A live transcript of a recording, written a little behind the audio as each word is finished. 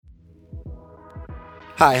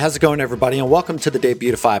Hi, how's it going, everybody? And welcome to the Day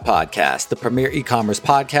Beautify podcast, the premier e-commerce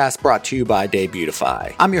podcast brought to you by Day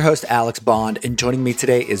Beautify. I'm your host, Alex Bond, and joining me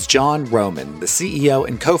today is John Roman, the CEO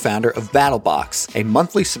and co-founder of BattlBox, a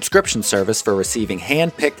monthly subscription service for receiving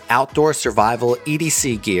hand-picked outdoor survival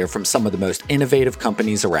EDC gear from some of the most innovative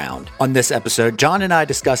companies around. On this episode, John and I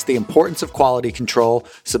discuss the importance of quality control,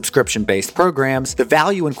 subscription-based programs, the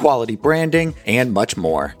value in quality branding, and much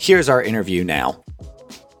more. Here's our interview now.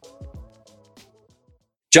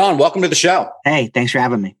 John, welcome to the show. Hey, thanks for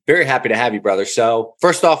having me. Very happy to have you, brother. So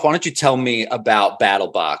first off, why don't you tell me about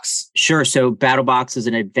BattlBox? Sure. So BattlBox is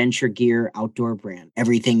an adventure gear outdoor brand.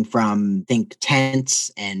 Everything from think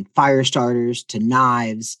tents and fire starters to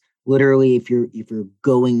knives. Literally, if you're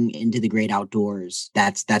going into the great outdoors,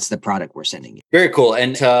 that's the product we're sending you. Very cool.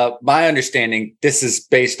 And to my understanding, this is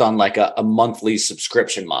based on like a monthly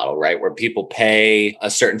subscription model, right? Where people pay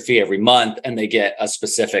a certain fee every month and they get a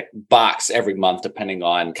specific box every month, depending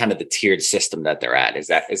on kind of the tiered system that they're at. Is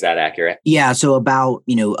that accurate? Yeah. So about,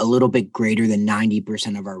 a little bit greater than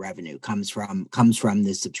 90% of our revenue comes from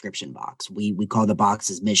this subscription box. We call the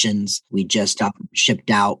boxes missions. We just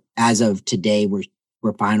shipped out. As of today, we're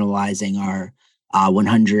finalizing our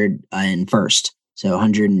 101st. So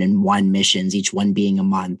 101 missions, each one being a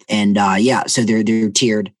month. And so they're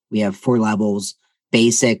tiered. We have 4 levels: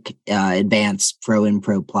 basic, advanced, pro, and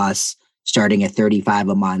pro plus, starting at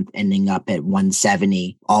 $35 a month, ending up at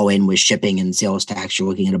 $170, all in with shipping and sales tax. You're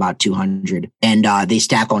looking at about $200. And they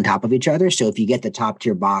stack on top of each other. So if you get the top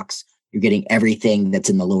tier box, you're getting everything that's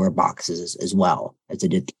in the lower boxes as well as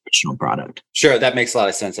an additional product. Sure. That makes a lot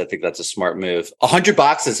of sense. I think that's a smart move. 100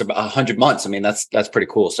 boxes, about 100 months. I mean, that's pretty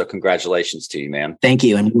cool. So congratulations to you, man. Thank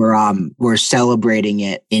you. And we're celebrating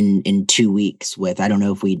it in 2 weeks with, I don't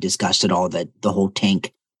know if we discussed at all the whole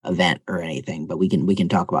tank event or anything, but we can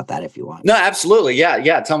talk about that if you want. No, absolutely.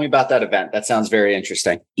 Yeah. Tell me about that event. That sounds very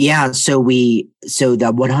interesting. Yeah. So the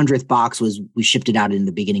 100th box we shipped it out in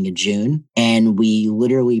the beginning of June, and we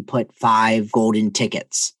literally put 5 golden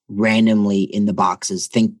tickets randomly in the boxes.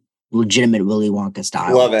 Think legitimate Willy Wonka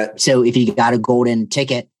style. Love it. So if you got a golden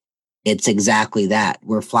ticket, it's exactly that.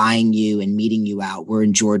 We're flying you and meeting you out. We're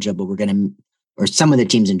in Georgia, but or some of the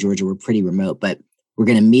teams in Georgia were pretty remote, but we're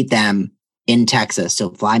going to meet them in Texas. So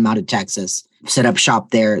fly them out of Texas, set up shop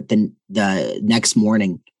there. Then the next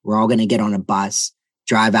morning, we're all going to get on a bus,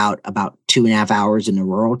 drive out about 2.5 hours into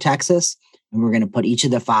rural Texas. And we're going to put each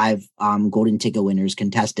of the 5 golden ticket winners,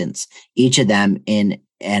 contestants, each of them in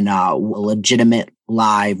a legitimate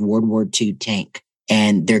live World War II tank.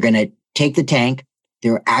 And they're going to take the tank.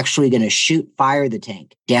 They're actually going to fire the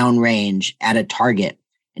tank downrange at a target.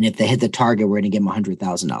 And if they hit the target, we're going to give them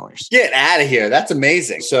 $100,000. Get out of here. That's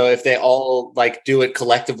amazing. So if they all do it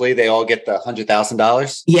collectively, they all get the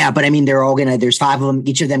 $100,000? Yeah. But I mean, there's 5 of them.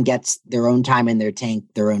 Each of them gets their own time in their tank,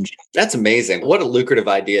 their own. That's amazing. What a lucrative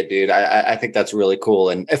idea, dude. I think that's really cool.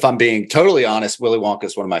 And if I'm being totally honest, Willy Wonka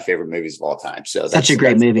is one of my favorite movies of all time. So that's a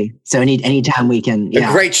great movie. So anytime we can. Yeah.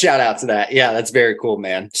 A great shout out to that. Yeah, that's very cool,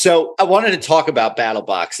 man. So I wanted to talk about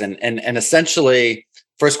BattlBox and essentially,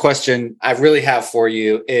 first question I really have for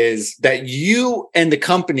you is that you and the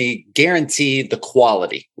company guarantee the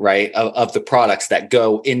quality, right, of the products that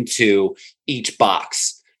go into each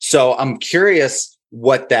box. So I'm curious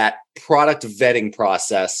what that product vetting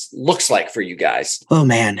process looks like for you guys. Oh,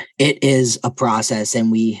 man, it is a process.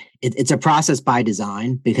 And it's a process by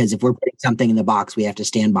design, because if we're putting something in the box, we have to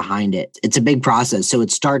stand behind it. It's a big process. So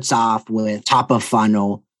it starts off with top of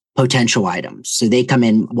funnel potential items. So they come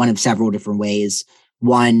in one of several different ways.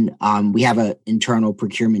 One, we have an internal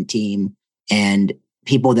procurement team, and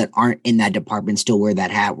people that aren't in that department still wear that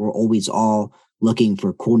hat. We're always all looking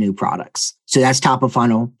for cool new products. So that's top of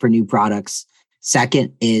funnel for new products.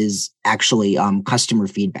 Second is actually customer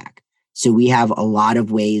feedback. So we have a lot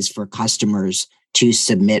of ways for customers to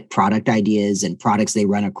submit product ideas and products they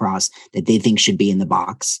run across that they think should be in the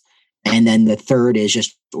box. And then the third is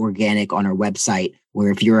just organic on our website, where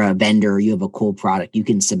if you're a vendor or you have a cool product, you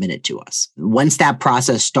can submit it to us. Once that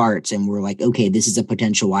process starts and we're like, okay, this is a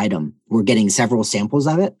potential item, we're getting several samples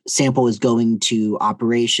of it. Sample is going to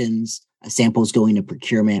operations, a sample is going to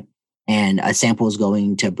procurement, and a sample is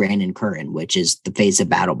going to Brandon Curran, which is the face of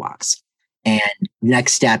BattlBox. And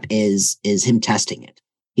next step is him testing it.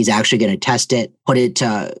 He's actually going to test it, put it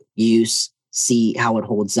to use, see how it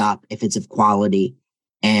holds up, if it's of quality.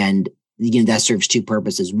 And that serves 2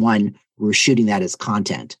 purposes. One, we're shooting that as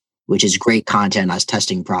content, which is great content, us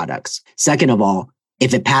testing products. Second of all,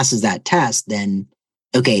 if it passes that test, then,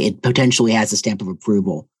 okay, it potentially has a stamp of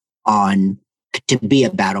approval to be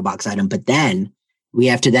a BattlBox item. But then we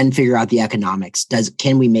have to then figure out the economics.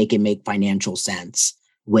 Can we make it make financial sense?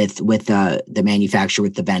 with the manufacturer,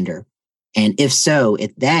 with the vendor? And if so,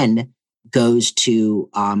 it then goes to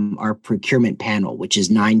our procurement panel, which is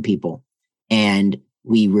 9 people. And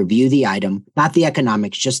we review the item, not the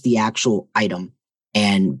economics, just the actual item.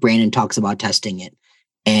 And Brandon talks about testing it.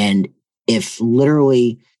 And if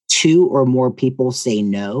literally 2 or more people say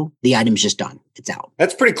no, the item's just done. It's out.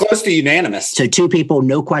 That's pretty close to unanimous. So 2 people,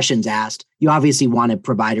 no questions asked. You obviously want to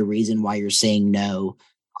provide a reason why you're saying no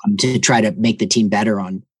to try to make the team better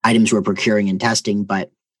on items we're procuring and testing.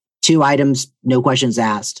 But 2 items, no questions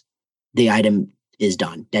asked. The item is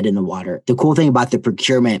done, dead in the water. The cool thing about the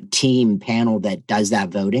procurement team panel that does that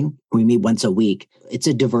voting, we meet once a week. It's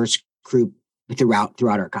a diverse group throughout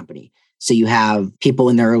our company. So you have people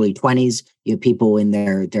in their early 20s, you have people in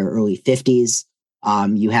their early 50s.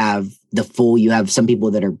 You have some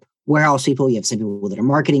people that are warehouse people, you have some people that are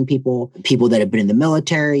marketing people that have been in the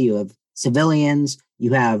military, you have civilians,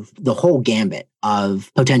 you have the whole gambit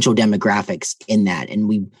of potential demographics in that. And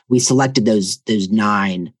we selected those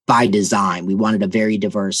 9 by design. We wanted a very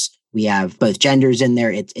diverse, we have both genders in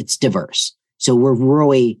there. It's diverse. So we're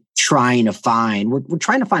really trying to find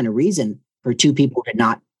a reason for 2 people to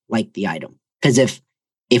not like the item. Because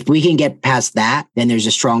if we can get past that, then there's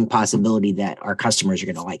a strong possibility that our customers are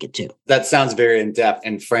going to like it too. That sounds very in-depth.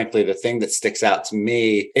 And frankly, the thing that sticks out to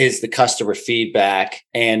me is the customer feedback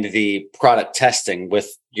and the product testing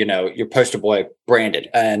with, your poster boy branded.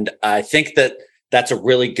 And I think that that's a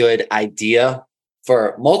really good idea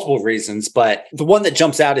for multiple reasons. But the one that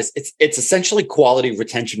jumps out is it's essentially quality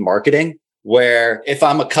retention marketing, where if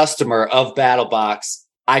I'm a customer of BattlBox,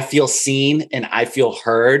 I feel seen and I feel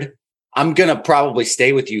heard, I'm going to probably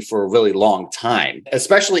stay with you for a really long time,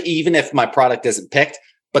 especially even if my product isn't picked,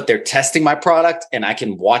 but they're testing my product and I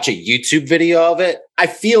can watch a YouTube video of it. I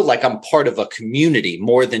feel like I'm part of a community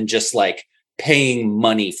more than just like paying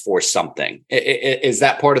money for something. Is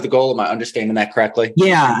that part of the goal? Am I understanding that correctly?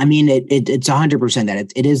 Yeah. I mean, it's 100%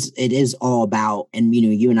 that it is all about, and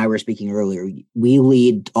you and I were speaking earlier, we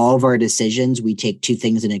lead all of our decisions. We take 2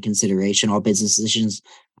 things into consideration, all business decisions.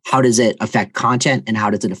 How does it affect content and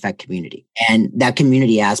how does it affect community? And that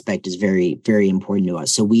community aspect is very, very important to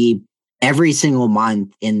us. So every single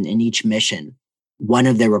month in each mission, one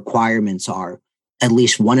of the requirements are at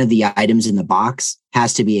least one of the items in the box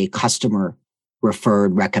has to be a customer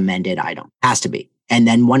referred recommended item, has to be. And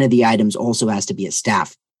then one of the items also has to be a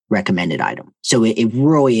staff recommended item. So it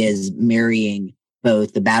really is marrying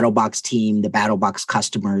both the BattlBox team, the BattlBox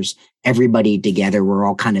customers, everybody together. We're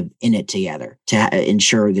all kind of in it together to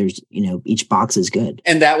ensure there's, each box is good.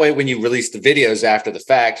 And that way, when you release the videos after the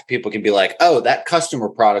fact, people can be like, oh, that customer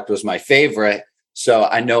product was my favorite. So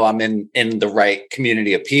I know I'm in the right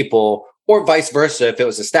community of people, or vice versa. If it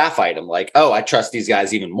was a staff item, like, oh, I trust these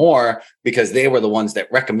guys even more because they were the ones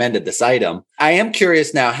that recommended this item. I am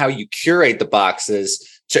curious now how you curate the boxes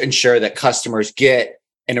to ensure that customers get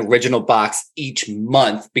an original box each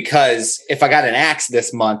month, because if I got an axe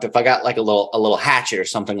this month, if I got like a little hatchet or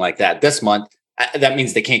something like that this month, that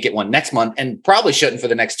means they can't get one next month and probably shouldn't for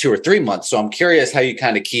the next 2 or 3 months. So I'm curious how you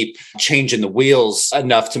kind of keep changing the wheels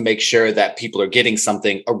enough to make sure that people are getting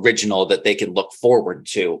something original that they can look forward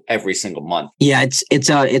to every single month. Yeah, it's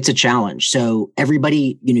a challenge. So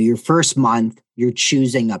everybody, your first month, you're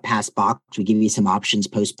choosing a past box. We give you some options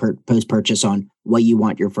post purchase on what you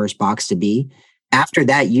want your first box to be. After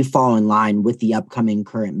that, you fall in line with the upcoming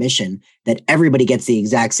current mission that everybody gets the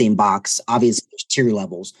exact same box. Obviously, there's tier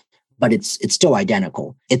levels, but it's still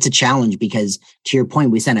identical. It's a challenge because, to your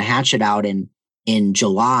point, we sent a hatchet out in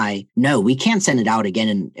July. No, we can't send it out again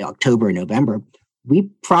in October and November. We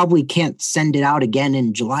probably can't send it out again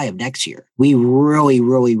in July of next year. We really,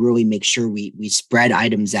 really, really make sure we spread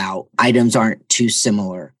items out. Items aren't too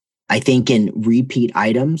similar. I think in repeat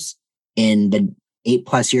items, in the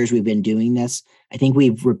 8+ years we've been doing this, I think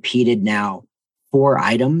we've repeated now 4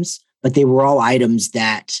 items, but they were all items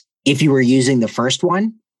that if you were using the first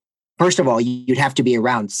one, first of all, you'd have to be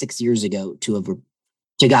around 6 years ago to have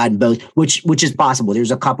gotten both, which is possible.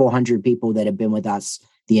 There's a couple hundred people that have been with us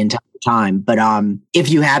the entire time. But if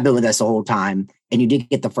you have been with us the whole time and you did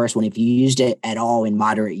get the first one, if you used it at all in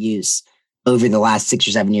moderate use over the last 6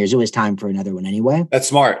 or 7 years, it was time for another one anyway. That's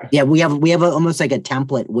smart. Yeah, we have almost like a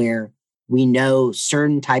template where we know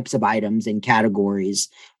certain types of items and categories,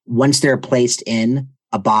 once they're placed in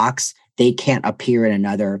a box, they can't appear in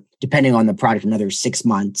another, depending on the product, another 6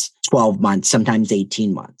 months, 12 months, sometimes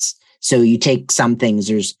 18 months. So you take some things,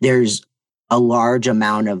 there's a large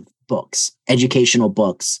amount of books, educational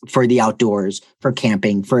books for the outdoors, for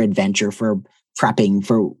camping, for adventure, for prepping,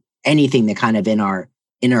 for anything that kind of in our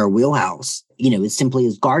wheelhouse, as simply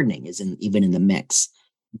as gardening isn't even in the mix.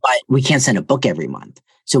 But we can't send a book every month.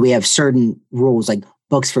 So we have certain rules, like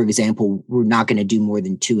books, for example, we're not going to do more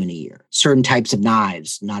than 2 in a year. Certain types of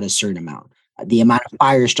knives, not a certain amount. The amount of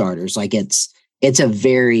fire starters, like it's a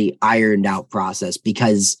very ironed out process,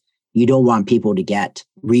 because you don't want people to get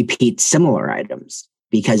repeat similar items,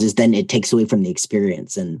 because then it takes away from the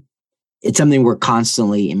experience. And it's something we're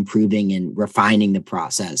constantly improving and refining the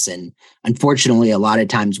process. And unfortunately, a lot of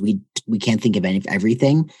times we can't think of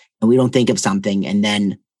everything, and we don't think of something, and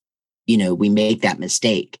then, we make that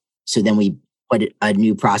mistake. So then we put a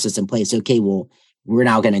new process in place. Okay, well, we're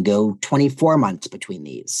now going to go 24 months between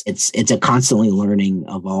these. It's a constantly learning,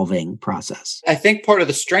 evolving process. I think part of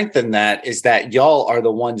the strength in that is that y'all are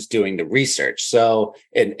the ones doing the research. So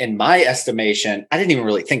in my estimation, I didn't even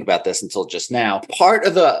really think about this until just now. Part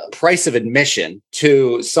of the price of admission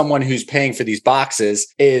to someone who's paying for these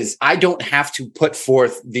boxes is I don't have to put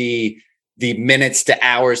forth the minutes to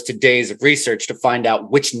hours to days of research to find out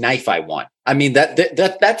which knife I want. I mean,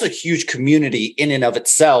 that's a huge community in and of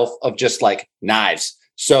itself of just like knives.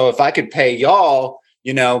 So if I could pay y'all,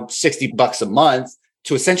 $60 a month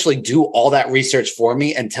to essentially do all that research for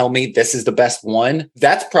me and tell me this is the best one,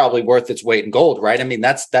 that's probably worth its weight in gold, right? I mean,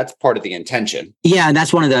 that's part of the intention. Yeah, and that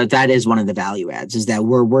is one of the value adds, is that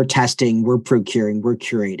we're testing, we're procuring, we're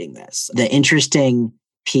curating this. The interesting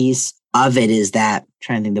piece of it is that, I'm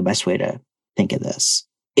trying to think the best way to think of this.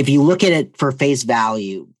 If you look at it for face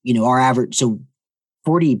value, our average, so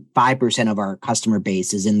 45% of our customer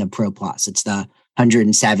base is in the Pro Plus. It's the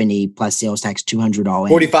 170 plus sales tax, 200 all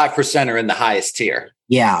in. 45% are in the highest tier.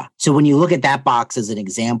 Yeah. So when you look at that box as an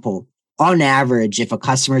example, on average, if a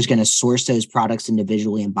customer is going to source those products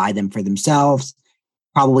individually and buy them for themselves,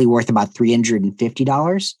 probably worth about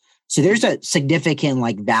 $350. So there's a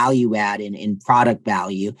significant value add in product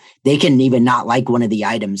value. They can even not like one of the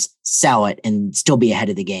items, sell it, and still be ahead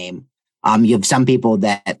of the game. You have some people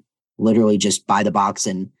that literally just buy the box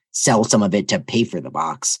and sell some of it to pay for the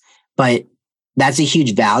box. But that's a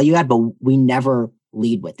huge value add, but we never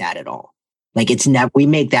lead with that at all. We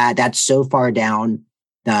make that's so far down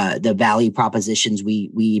the value propositions we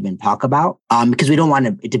even talk about, because we don't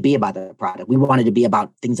want it to be about the product. We want it to be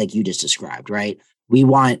about things like you just described, right? We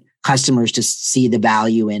want customers to see the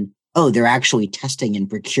value in, they're actually testing and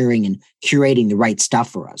procuring and curating the right stuff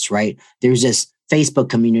for us, right? There's this Facebook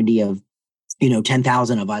community of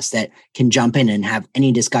 10,000 of us that can jump in and have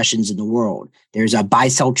any discussions in the world. There's a buy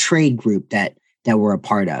sell trade group that we're a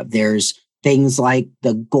part of. There's things like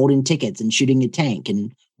the golden tickets and shooting a tank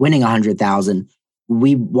and winning 100,000.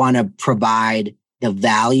 We want to provide the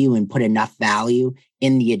value and put enough value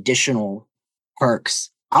in the additional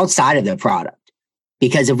perks outside of the product.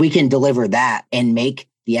 Because if we can deliver that and make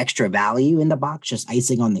the extra value in the box just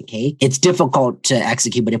icing on the cake, it's difficult to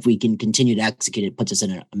execute. But if we can continue to execute, it puts us in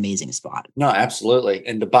an amazing spot. No, absolutely.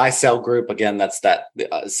 And the buy sell group, again, that's that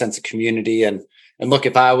sense of community. And look,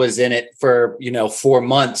 if I was in it for 4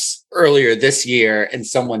 months earlier this year, and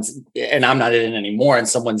I'm not in it anymore, and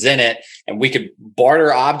someone's in it, and we could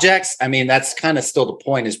barter objects, I mean, that's kind of still the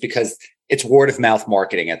point, is because it's word of mouth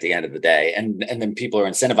marketing at the end of the day. And then people are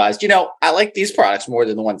incentivized, I like these products more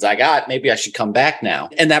than the ones I got. Maybe I should come back now.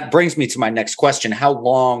 And that brings me to my next question. How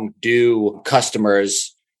long do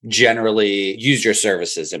customers generally use your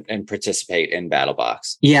services and participate in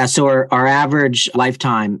BattlBox? Yeah. So our average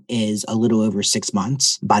lifetime is a little over 6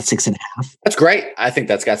 months, about 6.5. That's great. I think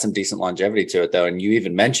that's got some decent longevity to it, though. And you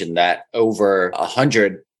even mentioned that over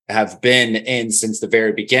 100 have been in since the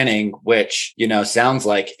very beginning, which, sounds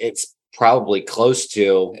like it's probably close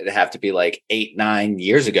to, it'd have to be like 8-9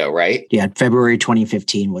 years ago, right? Yeah, February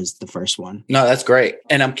 2015 was the first one. No, that's great.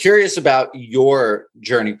 And I'm curious about your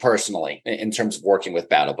journey personally in terms of working with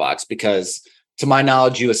BattlBox, because to my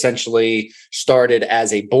knowledge, you essentially started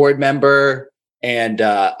as a board member and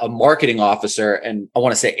a marketing officer. And I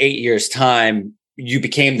want to say 8 years' time, you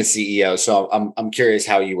became the CEO. So I'm curious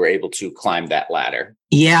how you were able to climb that ladder.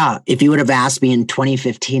 Yeah. If you would have asked me in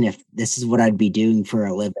 2015 if this is what I'd be doing for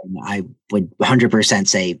a living, I would 100%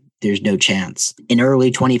 say there's no chance. In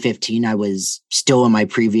early 2015, I was still in my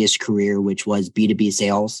previous career, which was B2B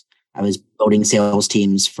sales. I was building sales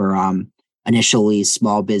teams for initially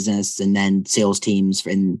small business, and then sales teams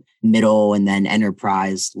in middle and then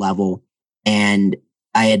enterprise level. And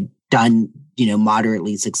I had done,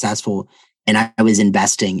 moderately successful. And I was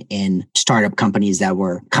investing in startup companies that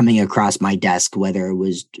were coming across my desk, whether it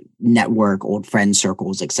was network, old friend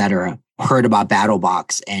circles, et cetera. Heard about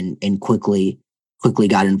BattlBox and quickly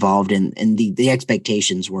got involved. And the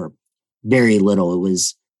expectations were very little. It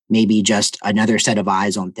was maybe just another set of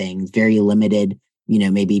eyes on things, very limited,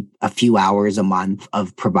 maybe a few hours a month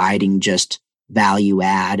of providing just value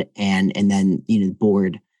add and then,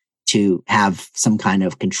 board to have some kind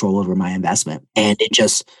of control over my investment. And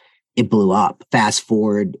it blew up. Fast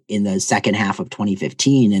forward in the second half of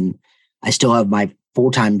 2015, and I still have my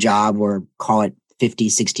full-time job, or call it 50,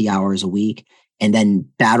 60 hours a week. And then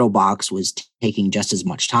BattlBox was taking just as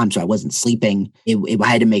much time. So I wasn't sleeping. I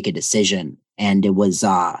had to make a decision. And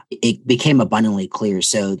it became abundantly clear.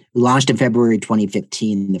 So we launched in February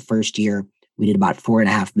 2015. The first year, we did about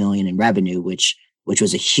 $4.5 million in revenue, which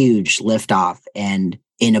was a huge liftoff. And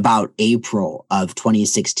in about April of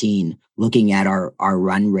 2016, looking at our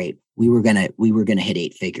run rate, we were gonna hit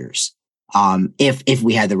 8 figures if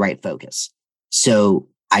we had the right focus. So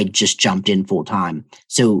I just jumped in full time.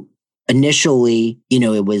 So initially,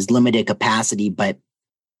 it was limited capacity, but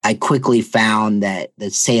I quickly found that the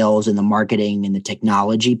sales and the marketing and the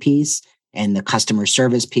technology piece and the customer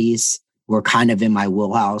service piece were kind of in my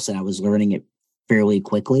wheelhouse, and I was learning it fairly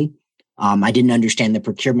quickly. I didn't understand the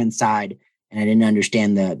procurement side, and I didn't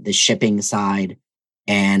understand the shipping side,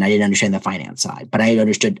 and I didn't understand the finance side, but I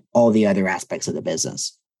understood all the other aspects of the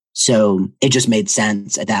business. So it just made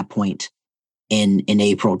sense at that point in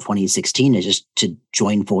April 2016 to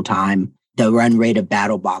join full time. The run rate of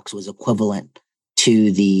BattlBox was equivalent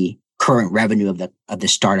to the current revenue of the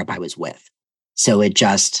startup I was with. So I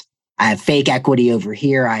have fake equity over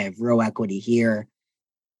here, I have real equity here,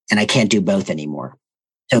 and I can't do both anymore.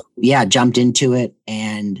 So yeah, jumped into it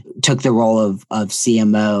and took the role of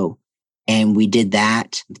CMO. And we did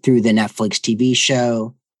that through the Netflix TV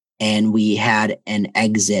show. And we had an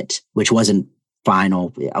exit, which wasn't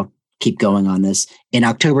final. I'll keep going on this. In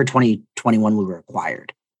October 2021, we were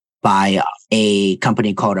acquired by a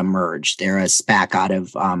company called Emerge. They're a SPAC out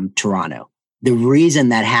of Toronto. The reason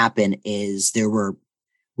that happened is there were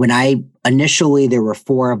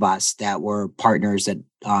 4 of us that were partners that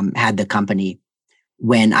had the company.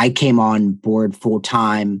 When I came on board full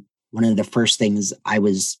time, one of the first things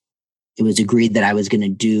it was agreed that I was going to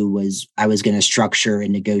do was I was going to structure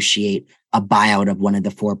and negotiate a buyout of one of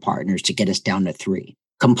the 4 partners to get us down to 3.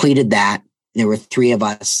 Completed that. There were 3 of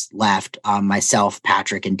us left, myself,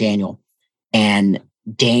 Patrick, and Daniel. And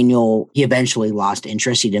Daniel, he eventually lost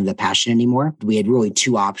interest. He didn't have the passion anymore. We had really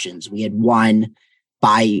 2 options. We had one,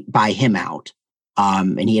 buy him out.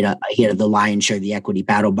 And he had the lion's share of the equity.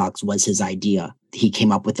 BattlBox was his idea. He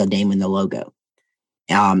came up with the name and the logo,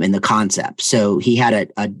 and the concept. So he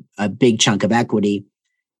had a big chunk of equity,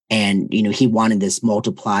 and he wanted this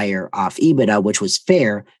multiplier off EBITDA, which was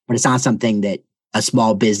fair, but it's not something that a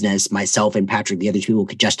small business, myself and Patrick, the other 2 people,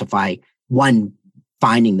 could justify. 1,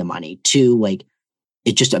 finding the money. 2,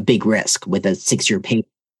 it's just a big risk with a 6-year payment.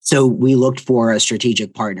 So we looked for a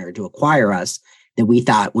strategic partner to acquire us that we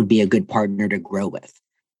thought would be a good partner to grow with.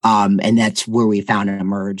 And that's where we found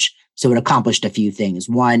Emerge. So it accomplished a few things.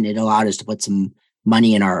 1, it allowed us to put some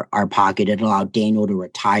money in our pocket. It allowed Daniel to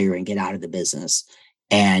retire and get out of the business.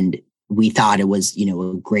 And we thought it was,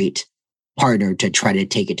 a great partner to try to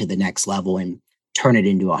take it to the next level and turn it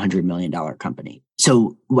into a $100 million company.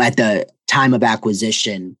 So at the time of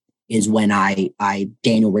acquisition is when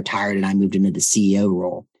Daniel retired and I moved into the CEO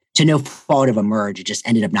role. To no fault of Emerge, it just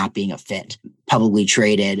ended up not being a fit. Publicly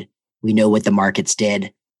traded. We know what the markets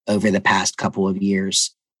did over the past couple of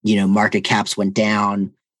years. Market caps went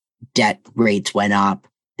down, debt rates went up.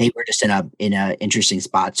 They were just in a interesting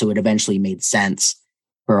spot. So it eventually made sense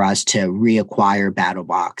for us to reacquire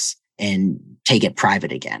BattlBox and take it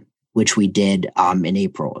private again, which we did in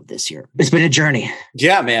April of this year. It's been a journey.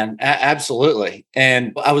 Yeah, man, absolutely.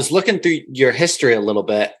 And I was looking through your history a little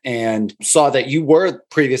bit and saw that you were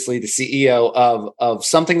previously the CEO of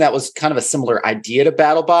something that was kind of a similar idea to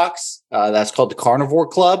BattlBox. That's called the Carnivore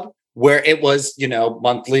Club, where it was,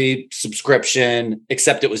 monthly subscription,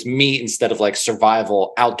 except it was meat instead of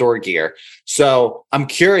survival outdoor gear. So I'm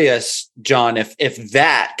curious, John, if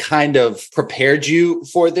that kind of prepared you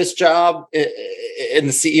for this job in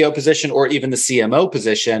the CEO position or even the CMO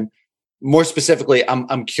position. More specifically,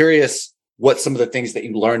 I'm curious what some of the things that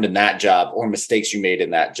you learned in that job or mistakes you made in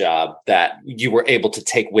that job that you were able to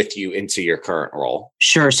take with you into your current role.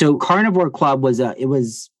 Sure. So Carnivore Club was a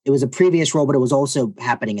previous role, but it was also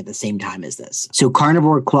happening at the same time as this. So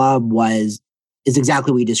Carnivore Club is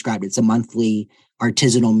exactly what you described. It's a monthly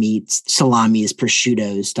artisanal meats, salamis,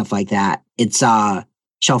 prosciuttos, stuff like that. It's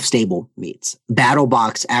shelf-stable meats.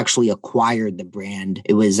 BattlBox actually acquired the brand.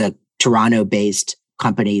 It was a Toronto-based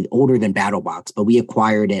company, older than BattlBox, but we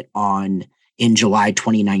acquired it in July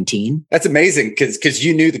 2019. That's amazing because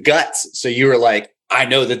you knew the guts. So you were like, I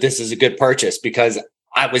know that this is a good purchase because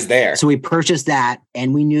I was there. So we purchased that,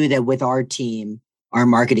 and we knew that with our team, our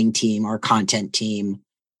marketing team, our content team,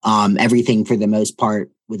 everything for the most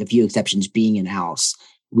part, with a few exceptions being in-house,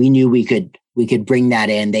 we knew we could we could bring that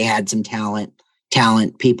in. They had some talent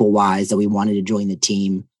people wise that we wanted to join the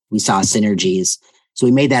team. We saw synergies. So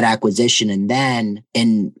we made that acquisition, and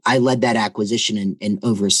I led that acquisition and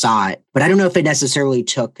oversaw it. But I don't know if it necessarily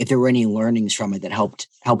if there were any learnings from it that helped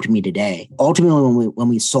me today. Ultimately, when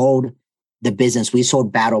we sold the business, we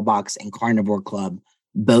sold BattlBox and Carnivore Club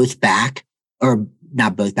both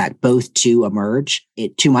to Emerge.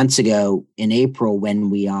 2 months ago in April, when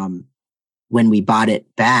we bought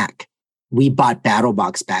it back, we bought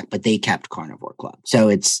BattlBox back, but they kept Carnivore Club. So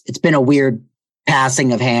it's been a weird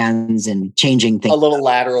passing of hands and changing things. A little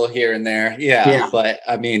lateral here and there. Yeah. But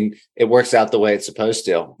I mean, it works out the way it's supposed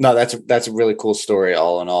to. No, that's a really cool story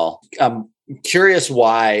all in all. I'm curious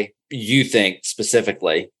why you think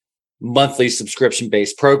specifically monthly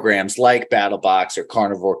subscription-based programs like BattlBox or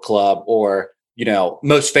Carnivore Club, or,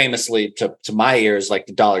 most famously to my ears, like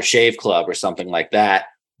the Dollar Shave Club or something like that.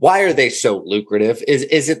 Why are they so lucrative?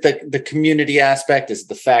 Is it the community aspect? Is it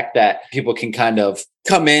the fact that people can kind of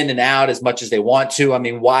come in and out as much as they want to? I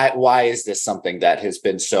mean, why is this something that has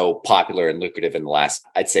been so popular and lucrative in the last,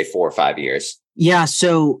 I'd say, 4 or 5 years? Yeah,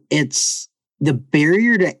 so it's the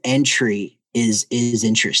barrier to entry is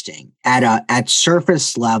interesting. At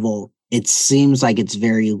surface level, it seems like it's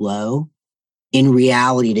very low. In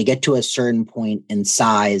reality, to get to a certain point in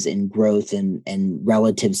size and growth and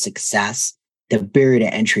relative success, the barrier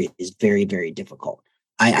to entry is very, very difficult.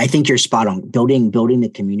 I think you're spot on. Building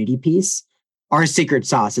the community piece. Our secret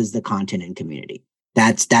sauce is the content and community.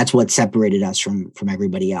 That's what separated us from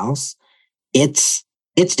everybody else. It's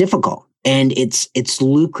difficult and it's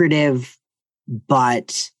lucrative,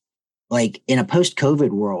 but like in a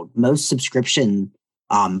post-COVID world, most subscription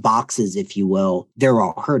boxes, if you will, they're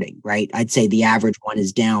all hurting, right? I'd say the average one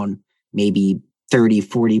is down maybe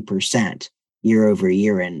 30-40% year over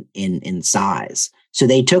year in size. So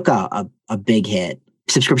they took a big hit.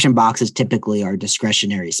 Subscription boxes typically are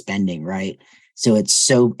discretionary spending, right? So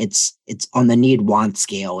it's on the need want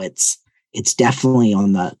scale. It's definitely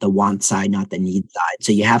on the want side, not the need side.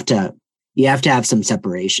 So you have to have some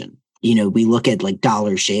separation. We look at like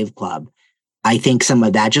Dollar Shave Club. I think some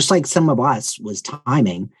of that, just like some of us, was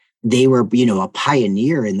timing. They were, a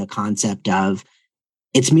pioneer in the concept of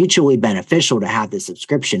it's mutually beneficial to have the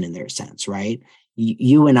subscription in their sense, right?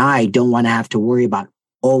 You and I don't want to have to worry about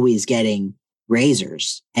always getting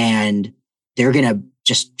razors, and they're going to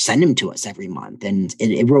just send them to us every month. And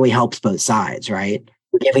it really helps both sides, right?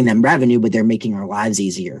 We're giving them revenue, but they're making our lives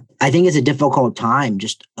easier. I think it's a difficult time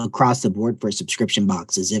just across the board for subscription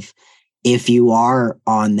boxes. If you are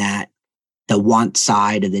on the want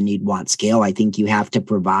side of the need want scale, I think you have to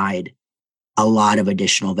provide a lot of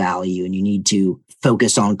additional value, and you need to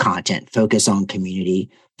focus on content, focus on community,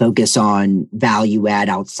 focus on value add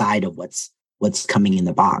outside of what's coming in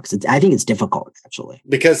the box. I think it's difficult, actually,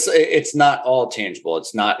 because it's not all tangible.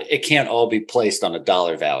 It can't all be placed on a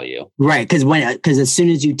dollar value. Right. Because as soon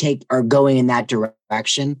as you are going in that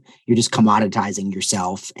direction, you're just commoditizing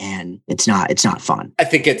yourself, and it's not fun. I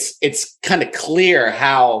think it's kind of clear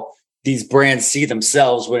how these brands see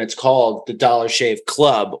themselves when it's called the Dollar Shave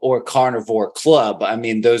Club or Carnivore Club. I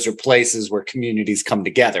mean, those are places where communities come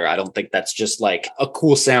together. I don't think that's just like a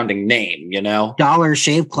cool sounding name, Dollar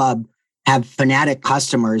Shave Club have fanatic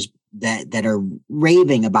customers that are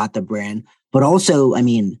raving about the brand, but also, I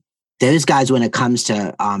mean, those guys, when it comes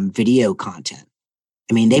to video content,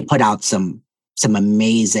 I mean, they put out some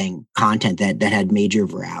amazing content that had major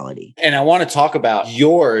virality. And I want to talk about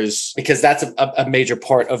yours, because that's a major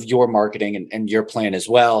part of your marketing and your plan as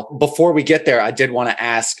well. Before we get there, I did want to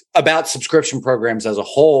ask about subscription programs as a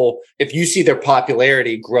whole, if you see their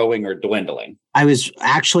popularity growing or dwindling. I was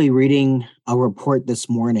actually reading a report this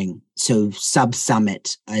morning. So Sub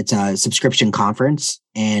Summit, it's a subscription conference,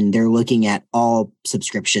 and they're looking at all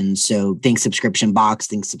subscriptions. So think subscription box,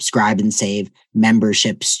 think subscribe and save,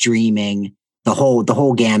 membership, streaming, the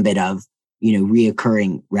whole gambit of,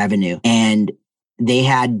 reoccurring revenue. And they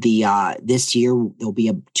had this year there'll be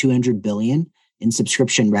a $200 billion in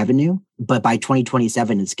subscription revenue, but by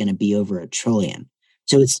 2027 it's going to be over $1 trillion.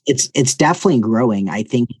 So it's definitely growing. I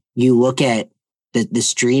think you look at the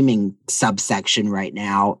streaming subsection right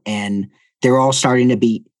now, and they're all starting to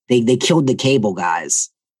be, they killed the cable guys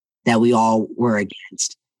that we all were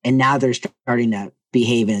against, and now they're starting to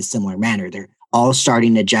behave in a similar manner. They're all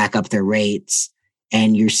starting to jack up their rates,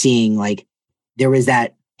 and you're seeing like there was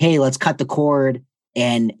that, hey, let's cut the cord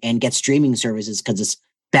and get streaming services because it's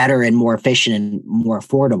better and more efficient and more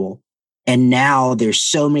affordable. And now there's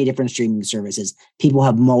so many different streaming services. People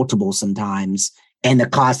have multiple sometimes, and the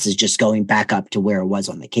cost is just going back up to where it was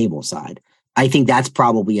on the cable side. I think that's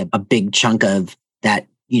probably a big chunk of that,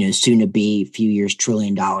 soon to be few years $1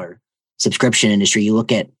 trillion subscription industry. You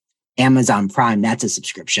look at Amazon Prime, that's a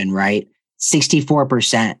subscription, right?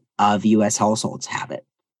 64% of US households have it,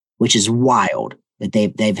 which is wild that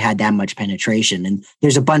they've had that much penetration. And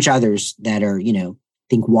there's a bunch of others that are,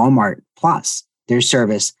 think Walmart Plus, their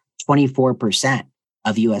service, 24%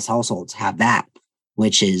 of US households have that,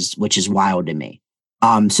 which is wild to me.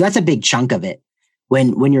 So that's a big chunk of it.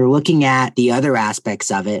 When you're looking at the other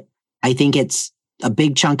aspects of it, I think it's a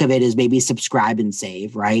big chunk of it is maybe subscribe and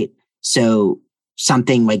save, right? So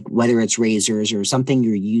something like whether it's razors or something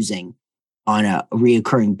you're using on a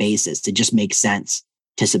reoccurring basis, it just makes sense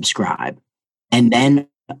to subscribe. And then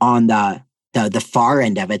on the far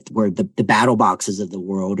end of it, where the BattlBoxes of the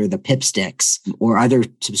world or the Pipsticks or other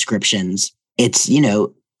subscriptions, it's,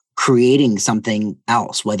 creating something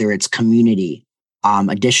else, whether it's community,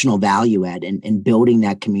 additional value add and building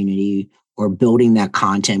that community or building that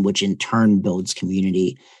content, which in turn builds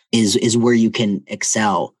community is where you can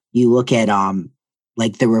excel. You look at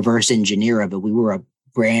like the reverse engineer of it. We were a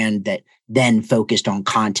brand that then focused on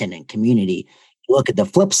content and community. You look at the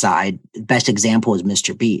flip side, the best example is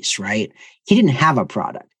Mr. Beast, right? He didn't have a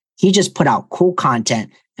product. He just put out cool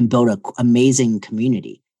content and built an amazing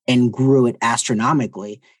community and grew it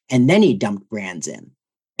astronomically. And then he dumped brands in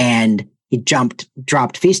and he dropped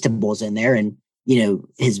Feastables in there and,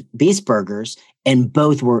 his Beast Burgers, and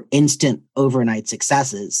both were instant overnight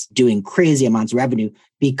successes, doing crazy amounts of revenue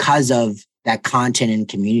because of that content and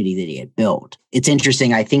community that he had built. It's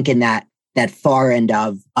interesting. I think in that far end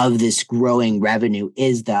of this growing revenue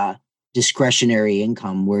is the discretionary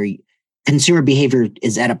income, where consumer behavior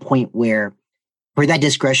is at a point where for that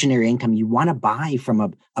discretionary income, you want to buy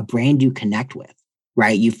from a brand you connect with,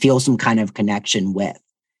 right? You feel some kind of connection with.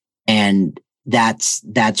 And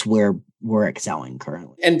that's where we're excelling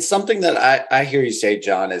currently. And something that I hear you say,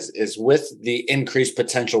 John, is with the increased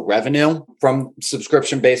potential revenue from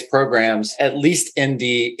subscription-based programs, at least in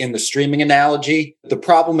the streaming analogy, the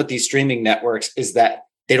problem with these streaming networks is that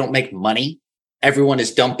they don't make money. Everyone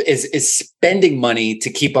is spending money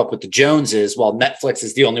to keep up with the Joneses, while Netflix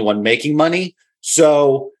is the only one making money.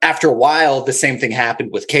 So after a while, the same thing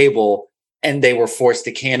happened with cable, and they were forced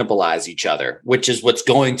to cannibalize each other, which is what's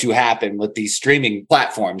going to happen with these streaming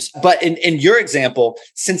platforms. But in your example,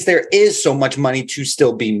 since there is so much money to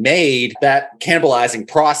still be made, that cannibalizing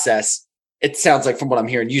process, it sounds like from what I'm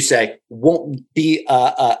hearing you say, won't be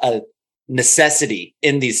a necessity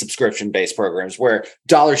in these subscription-based programs, where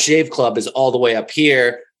Dollar Shave Club is all the way up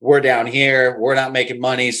here. We're down here. We're not making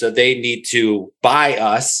money, so they need to buy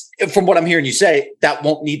us. From what I'm hearing you say, that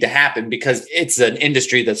won't need to happen because it's an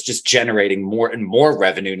industry that's just generating more and more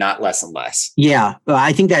revenue, not less and less. Yeah,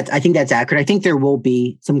 I think that's accurate. I think there will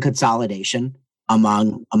be some consolidation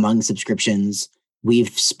among subscriptions. We've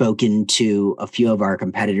spoken to a few of our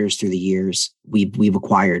competitors through the years. We've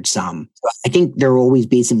acquired some. I think there will always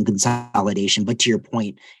be some consolidation. But to your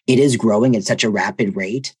point, it is growing at such a rapid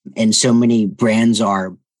rate, and so many brands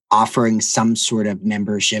are offering some sort of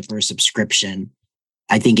membership or subscription.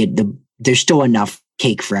 I think there's still enough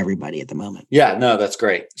cake for everybody at the moment. Yeah, no, that's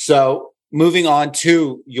great. So moving on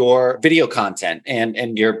to your video content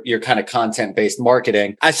and your kind of content-based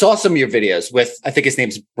marketing. I saw some of your videos with, I think his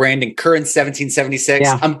name's Brandon Curran 1776.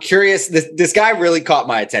 Yeah. I'm curious, this guy really caught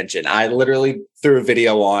my attention. I literally threw a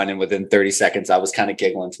video on, and within 30 seconds, I was kind of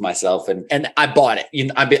giggling to myself, and I bought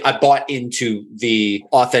it. I bought into the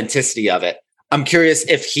authenticity of it. I'm curious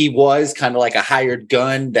if he was kind of like a hired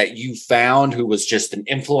gun that you found who was just an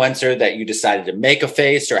influencer that you decided to make a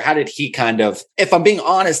face, or how did he kind of, if I'm being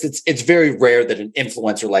honest, it's very rare that an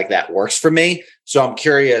influencer like that works for me. So I'm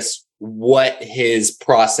curious what his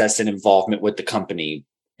process and involvement with the company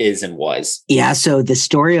is and was. Yeah. So the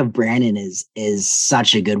story of Brandon is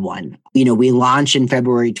such a good one. We launched in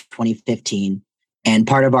February 2015, and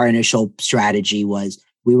part of our initial strategy was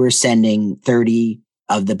we were sending 30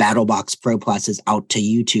 of the BattlBox Pro Pluses out to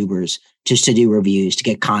YouTubers just to do reviews, to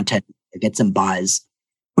get content, to get some buzz.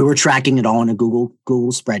 We were tracking it all in a Google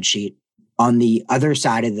spreadsheet. On the other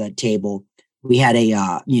side of the table, we had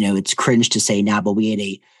it's cringe to say now, but we had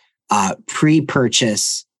a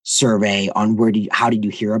pre-purchase survey on how did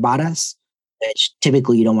you hear about us? Which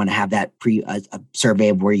typically you don't want to have that a survey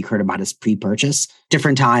of where you heard about us pre-purchase.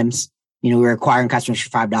 Different times, we were acquiring customers for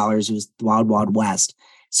 $5. It was the wild, wild west.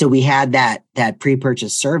 So we had that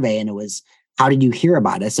pre-purchase survey, and it was, how did you hear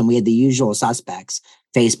about us? And we had the usual suspects: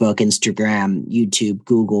 Facebook, Instagram, YouTube,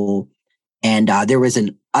 Google, and there was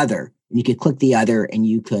an other. And you could click the other, and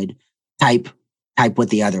you could type what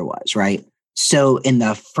the other was, right? So in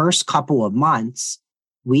the first couple of months,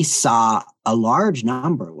 we saw a large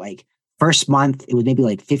number. Like first month, it was maybe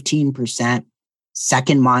like 15%.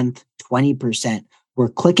 Second month, 20%. We're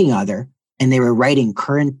clicking other. and they were writing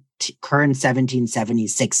current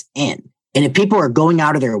 1776 in. And if people are going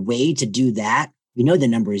out of their way to do that, the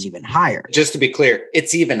number is even higher. Just to be clear,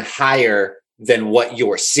 it's even higher than what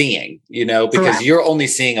you're seeing, because Correct. You're only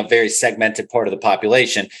seeing a very segmented part of the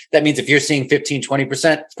population. That means if you're seeing 15,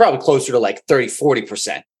 20%, it's probably closer to like 30,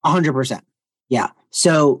 40%. 100%. Yeah.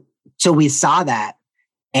 So we saw that.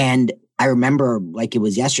 And I remember like it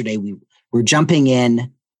was yesterday, we were jumping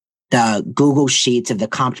in the Google Sheets of the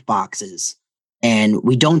comped boxes. And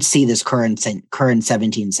we don't see this current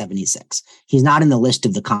 1776. He's not in the list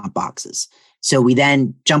of the comp boxes. So we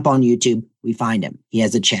then jump on YouTube. We find him. He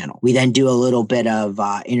has a channel. We then do a little bit of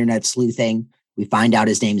internet sleuthing. We find out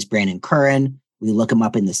his name's Brandon Curran. We look him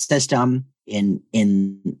up in the system in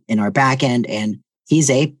our back end, and he's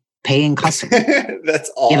a paying customer.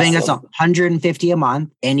 That's awesome. Giving us $150 a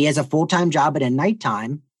month, and he has a full-time job at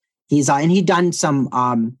nighttime. And he'd done some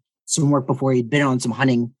work before. He'd been on some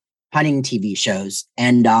hunting TV shows,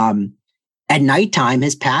 and at nighttime,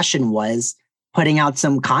 his passion was putting out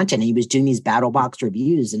some content. He was doing these BattlBox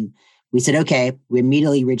reviews, and we said, okay. We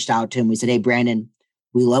immediately reached out to him. We said, hey, Brandon,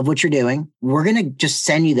 we love what you're doing. We're gonna just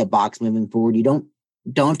send you the box moving forward. You don't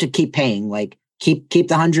have to keep paying. Like keep the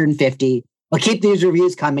 150, but keep these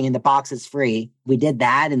reviews coming, and the box is free. We did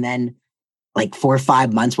that, and then like 4 or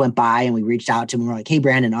 5 months went by, and we reached out to him. We're like, hey,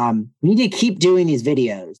 Brandon, we need to keep doing these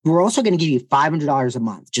videos. We're also going to give you $500 a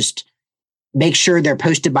month. Just make sure they're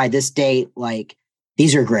posted by this date. Like,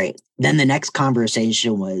 these are great. Then the next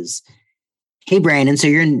conversation was, hey, Brandon, so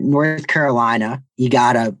you're in North Carolina. You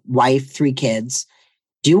got a wife, 3 kids.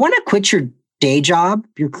 Do you want to quit your day job,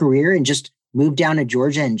 your career, and just move down to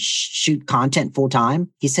Georgia and shoot content full time?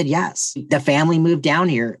 He said, yes. The family moved down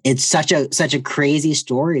here. It's such a crazy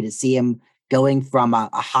story to see him going from a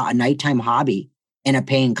nighttime hobby and a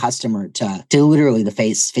paying customer to literally the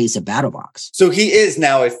face of BattlBox. So he is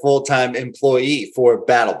now a full-time employee for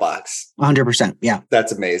BattlBox. 100%. Yeah.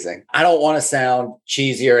 That's amazing. I don't want to sound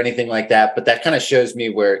cheesy or anything like that, but that kind of shows me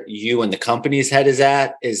where you and the company's head is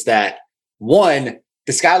at, is that one,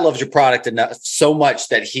 this guy loves your product enough so much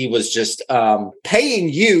that he was just paying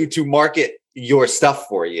you to market your stuff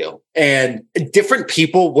for you. And different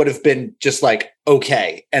people would have been just like,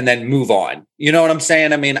 okay, and then move on. You know what I'm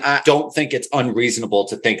saying? I mean, I don't think it's unreasonable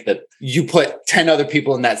to think that you put 10 other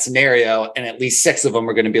people in that scenario and at least 6 of them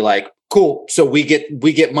are going to be like, cool. So we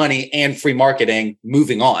get money and free marketing,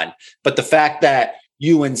 moving on. But the fact that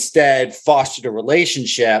you instead fostered a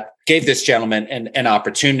relationship, gave this gentleman an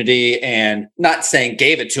opportunity, and not saying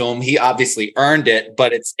gave it to him, he obviously earned it,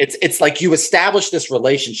 but it's like you established this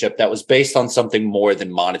relationship that was based on something more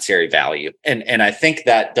than monetary value. And I think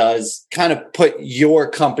that does kind of put your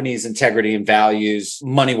company's integrity and values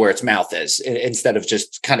money where its mouth is, instead of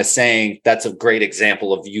just kind of saying that's a great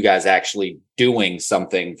example of you guys actually doing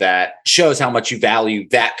something that shows how much you value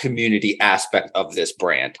that community aspect of this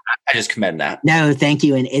brand. I just commend that. No, thank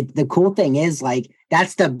you. And the cool thing is, like,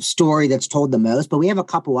 that's the story that's told the most, but we have a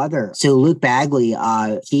couple other. So Luke Bagley,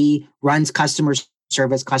 he runs customer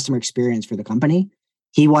service, customer experience for the company.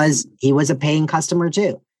 He was a paying customer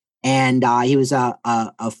too. And he was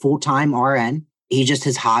a full-time RN.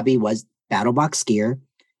 His hobby was BattlBox gear.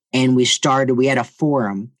 And we had a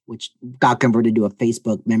forum, which got converted to a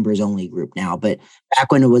Facebook members only group now. But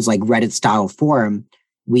back when it was like Reddit style forum,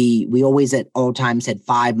 we always at all times had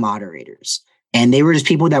 5 moderators. And they were just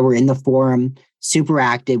people that were in the forum, super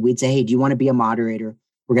active. We'd say, hey, do you want to be a moderator?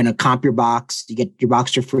 We're going to comp your box. You get your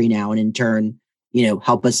box for free now. And in turn,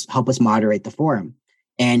 help us moderate the forum.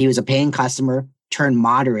 And he was a paying customer, turned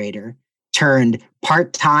moderator, turned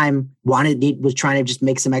part-time, was trying to just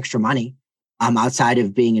make some extra money outside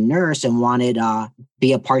of being a nurse, and wanted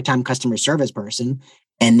be a part-time customer service person.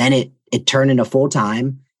 And then it turned into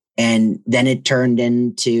full-time. And then it turned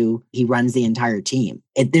into, he runs the entire team.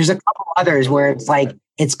 There's a couple others where it's like,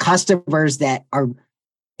 it's customers that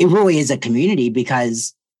it really is a community,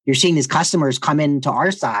 because you're seeing these customers come into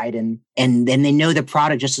our side and then they know the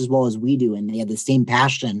product just as well as we do. And they have the same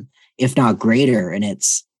passion, if not greater. And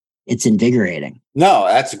it's invigorating. No,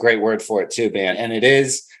 that's a great word for it too, man. And it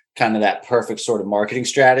is kind of that perfect sort of marketing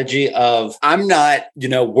strategy of, I'm not,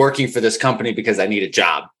 working for this company because I need a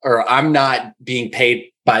job, or I'm not being paid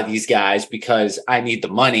by these guys because I need the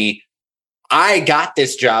money. I got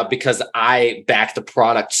this job because I back the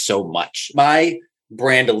product so much. My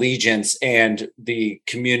brand allegiance and the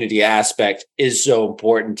community aspect is so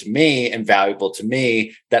important to me and valuable to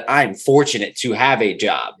me that I'm fortunate to have a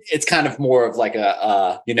job. It's kind of more of like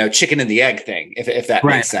a chicken and the egg thing, if that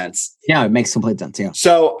makes sense. Yeah, it makes complete sense. Yeah.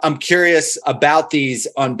 So I'm curious about these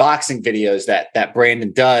unboxing videos that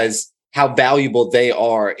Brandon does. how valuable they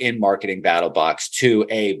are in marketing BattlBox to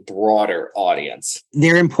a broader audience?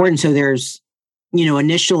 They're important. So there's,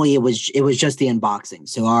 initially it was just the unboxing.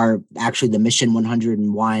 So the Mission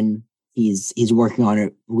 101, he's working on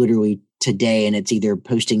it literally today, and it's either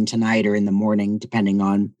posting tonight or in the morning, depending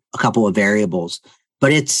on a couple of variables.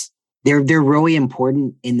 But they're really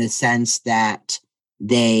important in the sense that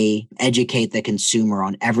they educate the consumer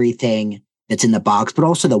on everything that's in the box, but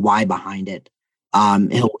also the why behind it.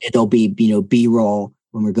 It'll be, B-roll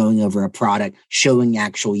when we're going over a product, showing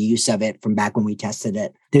actual use of it from back when we tested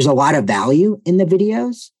it. There's a lot of value in the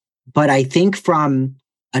videos, but I think from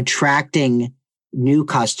attracting new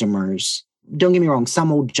customers, don't get me wrong, some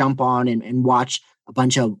will jump on and watch a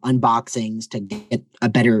bunch of unboxings to get a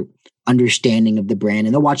better understanding of the brand.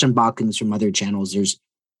 And they'll watch unboxings from other channels. There's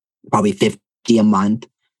probably 50 a month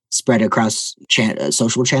spread across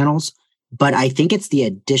social channels. But I think it's the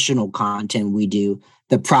additional content we do,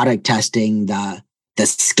 the product testing, the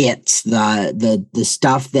skits, the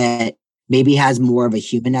stuff that maybe has more of a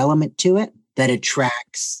human element to it that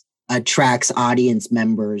attracts audience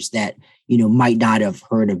members that, might not have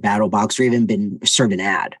heard of BattlBox or even been served an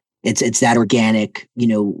ad. It's that organic,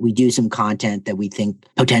 we do some content that we think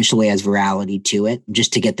potentially has virality to it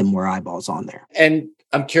just to get them more eyeballs on there. And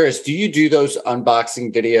I'm curious, do you do those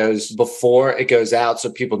unboxing videos before it goes out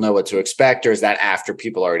so people know what to expect, or is that after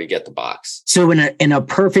people already get the box? So in a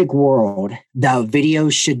perfect world, the video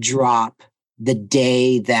should drop the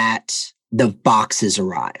day that the boxes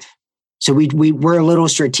arrive. So we're a little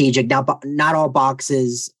strategic. Now, not all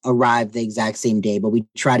boxes arrive the exact same day, but we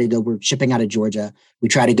try to go, we're shipping out of Georgia. We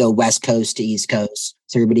try to go West Coast to East Coast.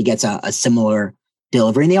 So everybody gets a similar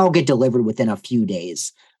delivery, and they all get delivered within a few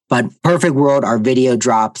days. But perfect world, our video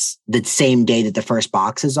drops the same day that the first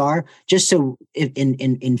boxes are, just so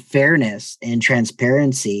in fairness and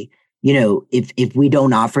transparency, if we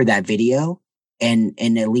don't offer that video and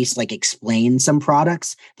at least like explain some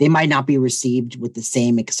products, they might not be received with the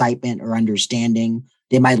same excitement or understanding.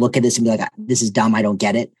 They might look at this and be like, this is dumb, I don't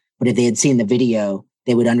get it. But if they had seen the video,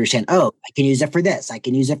 they would understand, oh, I can use it for this, I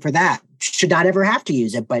can use it for that. Should not ever have to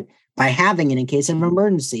use it, but by having it in case of an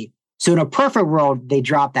emergency. So in a perfect world, they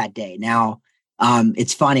drop that day. Now,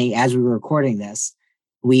 it's funny, as we were recording this,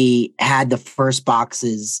 we had the first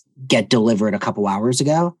boxes get delivered a couple hours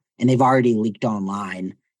ago, and they've already leaked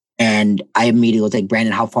online. And I immediately was like,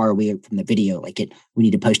 Brandon, how far are we from the video? We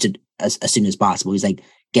need to post it as soon as possible. He's like,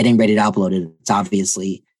 getting ready to upload it. It's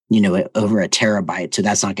obviously, over a terabyte. So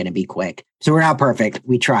that's not going to be quick. So we're not perfect.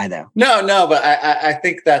 We try though. No, but I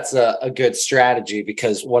think that's a good strategy,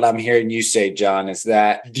 because what I'm hearing you say, John, is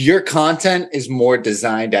that your content is more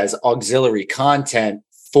designed as auxiliary content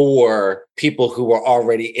for people who are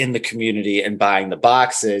already in the community and buying the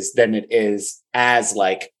boxes than it is as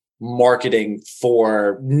like marketing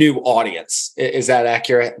for new audience. Is that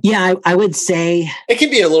accurate? Yeah, I would say it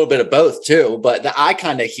can be a little bit of both too, but I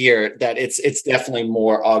kind of hear that it's definitely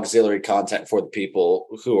more auxiliary content for the people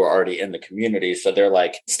who are already in the community. So they're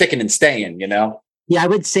like sticking and staying, Yeah, I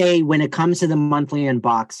would say when it comes to the monthly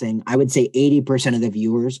unboxing, I would say 80% of the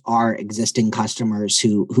viewers are existing customers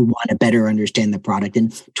who want to better understand the product,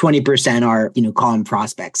 and 20% are, call them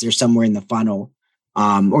prospects. They're somewhere in the funnel.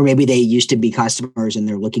 Or maybe they used to be customers and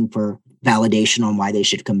they're looking for validation on why they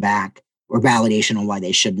should come back, or validation on why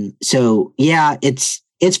they shouldn't. So yeah, it's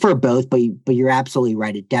for both, but you're absolutely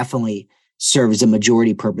right. It definitely serves the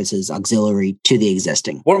majority purposes auxiliary to the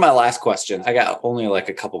existing. One of my last questions, I got only like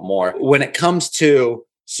a couple more. When it comes to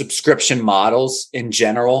subscription models in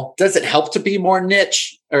general, does it help to be more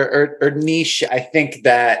niche or niche? I think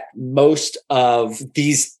that most of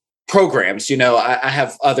these programs, I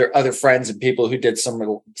have other friends and people who did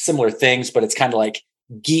some similar things, but it's kind of like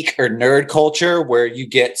geek or nerd culture where you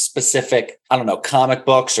get specific, comic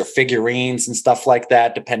books or figurines and stuff like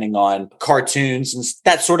that, depending on cartoons and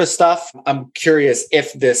that sort of stuff. I'm curious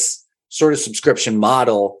if this sort of subscription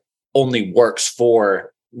model only works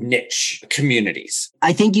for niche communities.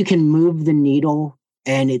 I think you can move the needle,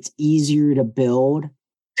 and it's easier to build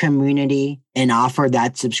community and offer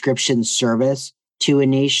that subscription service to a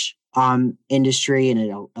niche industry, and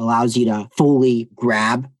it allows you to fully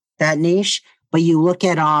grab that niche. But you look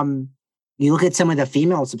at some of the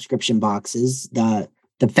female subscription boxes, the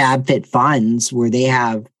FabFitFuns, where they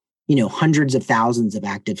have hundreds of thousands of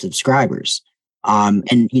active subscribers, and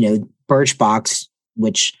Birchbox,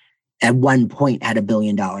 which at one point had $1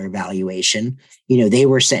 billion valuation. They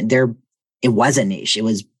were sent there. It was a niche. It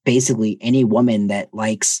was basically any woman that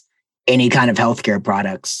likes any kind of healthcare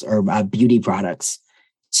products or beauty products.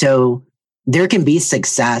 So there can be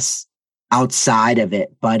success outside of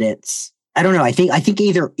it, but it's I don't know. I think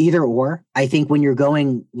either or. I think when you're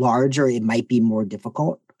going larger, it might be more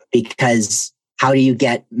difficult because how do you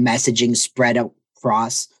get messaging spread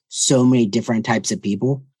across so many different types of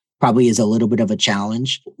people? Probably is a little bit of a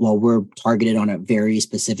challenge. While we're targeted on a very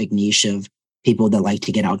specific niche of people that like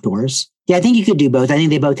to get outdoors. Yeah, I think you could do both. I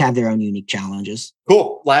think they both have their own unique challenges.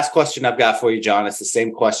 Cool. Last question I've got for you, John. It's the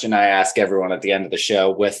same question I ask everyone at the end of the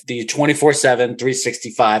show. With the 24/7,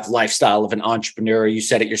 365 lifestyle of an entrepreneur, you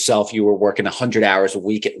said it yourself, you were working 100 hours a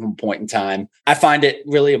week at one point in time. I find it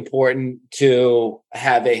really important to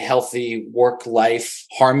have a healthy work-life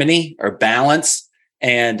harmony or balance.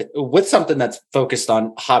 And with something that's focused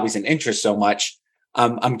on hobbies and interests so much,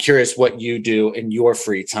 I'm curious what you do in your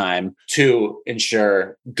free time to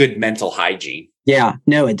ensure good mental hygiene. Yeah,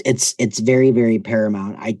 no, it's very, very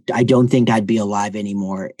paramount. I don't think I'd be alive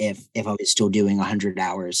anymore if I was still doing 100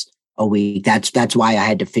 hours a week. That's why I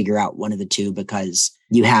had to figure out one of the two, because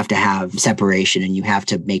you have to have separation and you have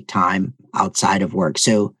to make time outside of work.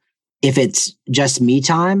 So if it's just me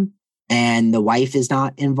time and the wife is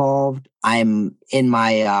not involved, I'm in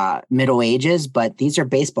my middle ages, but these are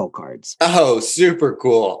baseball cards. Oh, super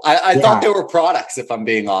cool. I thought they were products, if I'm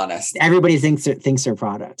being honest. Everybody thinks they're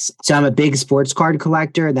products. So I'm a big sports card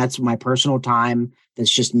collector. That's my personal time.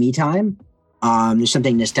 That's just me time. There's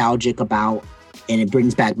something nostalgic about, and it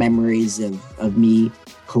brings back memories of me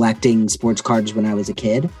collecting sports cards when I was a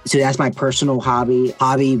kid. So that's my personal hobby.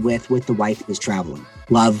 Hobby with the wife is traveling.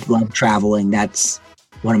 Love traveling. That's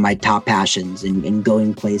one of my top passions, and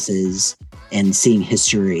going places and seeing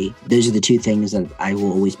history. Those are the two things that I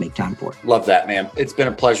will always make time for. Love that, man. It's been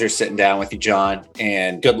a pleasure sitting down with you, John,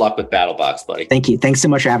 and good luck with BattlBox, buddy. Thank you. Thanks so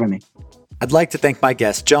much for having me. I'd like to thank my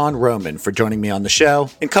guest, John Roman, for joining me on the show,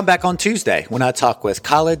 and come back on Tuesday when I talk with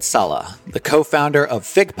Khalid Salah, the co-founder of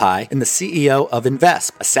FigPie and the CEO of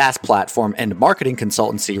Invest, a SaaS platform and marketing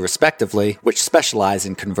consultancy, respectively, which specialize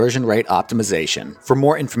in conversion rate optimization. For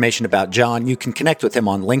more information about John, you can connect with him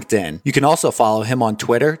on LinkedIn. You can also follow him on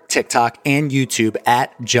Twitter, TikTok, and YouTube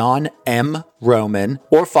at John M. Roman,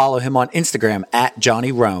 or follow him on Instagram at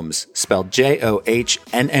Johnny Romes, spelled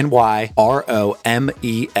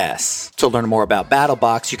JohnnyRomes. To learn more about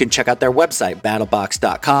BattlBox, you can check out their website,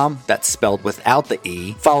 battlebox.com. That's spelled without the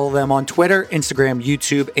E. Follow them on Twitter, Instagram,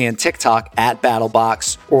 YouTube, and TikTok at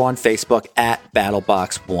BattlBox, or on Facebook at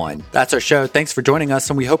BattlBox1. That's our show. Thanks for joining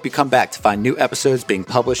us, and we hope you come back to find new episodes being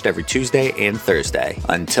published every Tuesday and Thursday.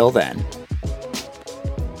 Until then.